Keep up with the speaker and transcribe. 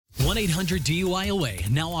1-800-DUI-OA,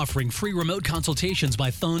 now offering free remote consultations by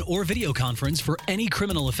phone or video conference for any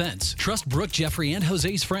criminal offense. Trust Brooke, Jeffrey, and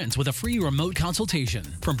Jose's friends with a free remote consultation.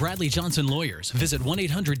 From Bradley Johnson Lawyers, visit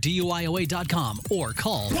 1-800-DUIOA.com or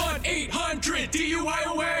call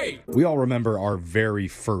 1-800-DUIOA. We all remember our very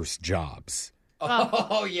first jobs.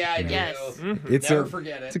 Oh, yeah, I do. Yes. Never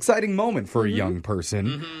forget it. It's an exciting moment for a young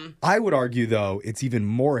person. I would argue, though, it's even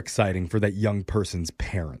more exciting for that young person's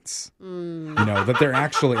parents. You know, that they're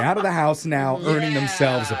actually out of the house now, earning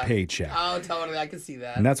themselves a paycheck. Oh, totally. I can see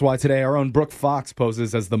that. And that's why today our own Brooke Fox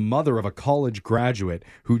poses as the mother of a college graduate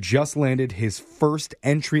who just landed his first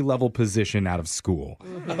entry-level position out of school.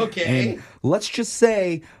 Okay. And let's just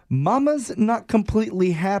say Mama's not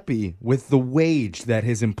completely happy with the wage that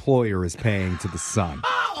his employer is paying to the son.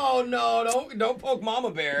 Oh, no. Don't poke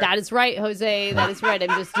Mama Bear. That is right, Jose. That is right. I'm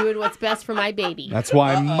just doing what's best for my baby. That's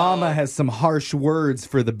why Mama has some harsh words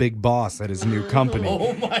for the big boss at his new company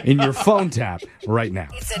in your phone tap right now.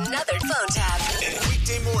 It's another phone tap.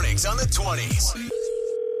 Weekday mornings on the 20s.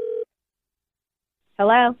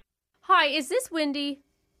 Hello? Hi, is this Wendy?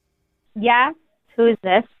 Yes? Who is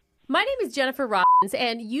this? My name is Jennifer Robbins,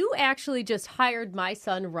 and you actually just hired my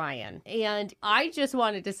son, Ryan. And I just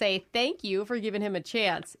wanted to say thank you for giving him a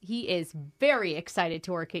chance. He is very excited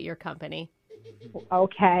to work at your company.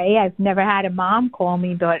 Okay, I've never had a mom call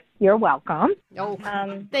me, but you're welcome. Oh,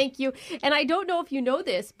 thank you. And I don't know if you know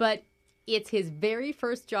this, but it's his very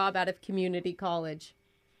first job out of community college.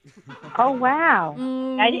 Oh, wow.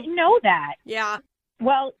 I didn't know that. Yeah.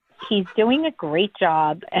 Well, he's doing a great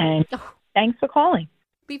job, and thanks for calling.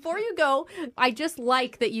 Before you go, I just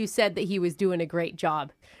like that you said that he was doing a great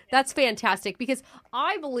job. That's fantastic because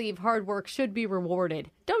I believe hard work should be rewarded.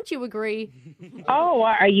 Don't you agree? Oh,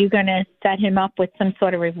 are you going to set him up with some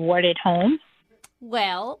sort of rewarded home?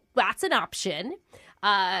 Well, that's an option.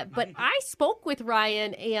 But I spoke with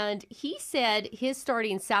Ryan, and he said his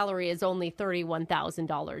starting salary is only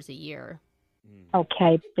 $31,000 a year.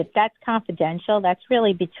 Okay, but that's confidential. That's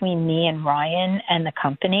really between me and Ryan and the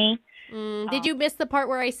company. Did you miss the part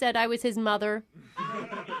where I said I was his mother?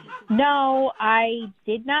 No, I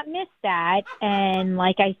did not miss that. And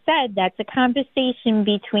like I said, that's a conversation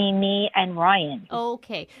between me and Ryan.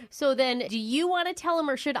 Okay. So then do you want to tell him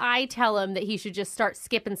or should I tell him that he should just start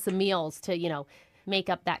skipping some meals to, make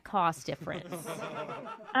up that cost difference?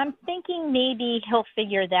 I'm thinking maybe he'll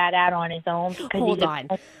figure that out on his own. Hold on.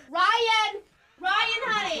 Ryan,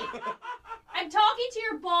 honey, I'm talking to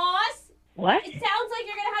your boss. What? It sounds like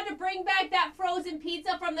you're going to have to bring back that frozen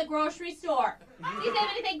pizza from the grocery store. See if they have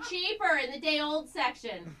anything cheaper in the day-old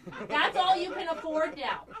section. That's all you can afford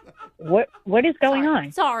now. What is going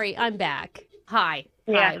on? Sorry, I'm back. Hi.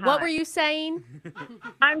 Yeah, Hi. What hi. were you saying?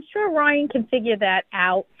 I'm sure Ryan can figure that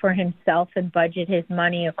out for himself and budget his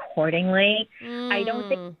money accordingly. I don't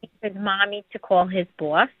think he needs his mommy to call his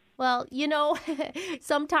boss. Well,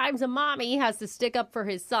 sometimes a mommy has to stick up for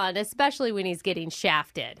his son, especially when he's getting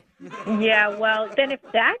shafted. Yeah, well, then if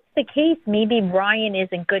that's the case, maybe Ryan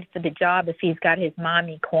isn't good for the job if he's got his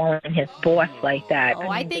mommy calling his boss like that. Oh,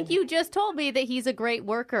 I think you just told me that he's a great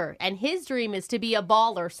worker, and his dream is to be a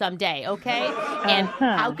baller someday, okay? And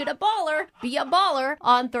how could a baller be a baller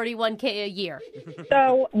on $31K a year?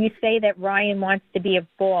 So you say that Ryan wants to be a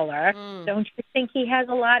baller. Don't you think he has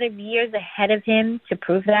a lot of years ahead of him to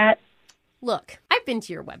prove that? Look, I've been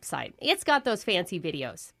to your website. It's got those fancy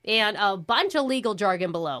videos and a bunch of legal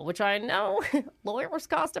jargon below, which I know lawyers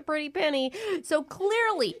cost a pretty penny. So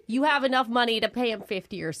clearly you have enough money to pay him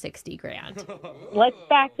 50 or 60 grand. Let's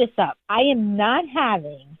back this up. I am not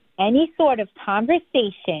having any sort of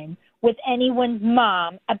conversation with anyone's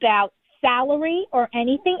mom about salary or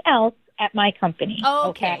anything else at my company.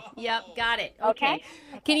 Okay. Yep, got it. Okay.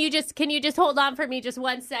 Can you just hold on for me just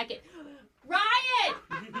 1 second? Ryan!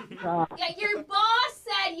 Yeah, your boss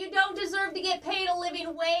said you don't deserve to get paid a living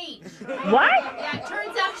wage. What? Yeah, it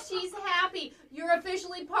turns out she's happy. You're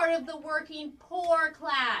officially part of the working poor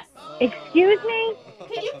class. Excuse me?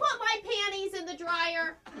 Can you put my panties in the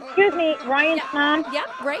dryer? Excuse me, Ryan's mom?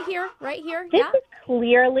 Yep, right here. This is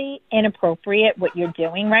clearly inappropriate what you're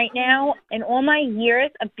doing right now. In all my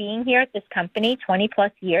years of being here at this company, 20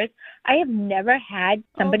 plus years, I have never had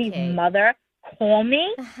somebody's mother call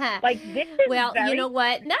me. Like, this is well, you know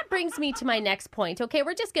what? That brings me to my next point. Okay,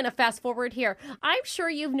 we're just going to fast forward here. I'm sure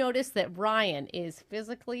you've noticed that Ryan is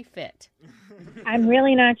physically fit. I'm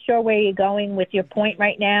really not sure where you're going with your point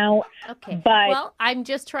right now. Okay. But well, I'm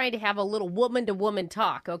just trying to have a little woman-to-woman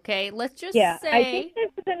talk, okay? Let's just I say... think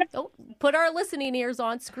this is put our listening ears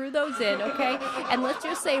on, screw those in, okay? And let's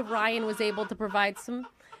just say Ryan was able to provide some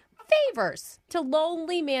favors to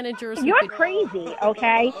lonely managers. You're crazy,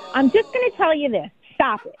 okay? I'm just going to tell you this.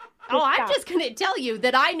 Stop it. Oh, I'm just going to tell you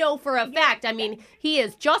that I know for a fact. I mean, he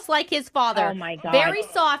is just like his father. Oh, my God. Very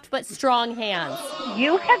soft but strong hands.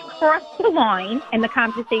 You have crossed the line, and the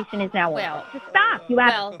conversation is now over. Just stop. You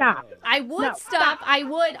have to stop. I would stop.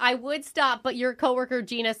 I would stop, but your coworker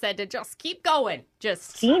Gina said to just keep going.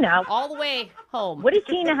 Just Gina? all the way home. What does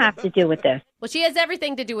Gina have to do with this? Well, she has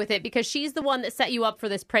everything to do with it because she's the one that set you up for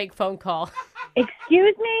this prank phone call.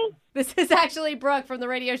 Excuse me? This is actually Brooke from the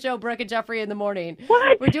radio show Brooke and Jeffrey in the Morning.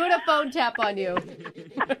 What? We're doing a phone tap on you.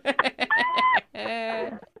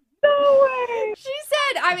 No way. She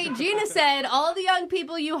said, Gina said, all the young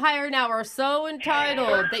people you hire now are so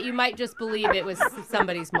entitled that you might just believe it was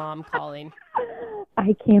somebody's mom calling.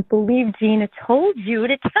 I can't believe Gina told you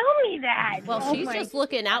to tell me that. Well, she's just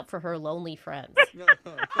looking out for her lonely friends.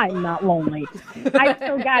 I'm not lonely. I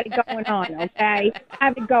still got it going on, okay?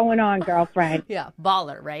 Have it going on, girlfriend. Yeah,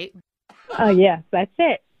 baller, right? Oh, yes, that's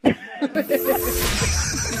it. Wake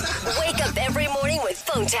up every morning with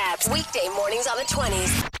phone taps. Weekday mornings on the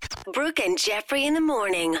 20s. Brooke and Jeffrey in the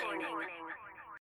Morning.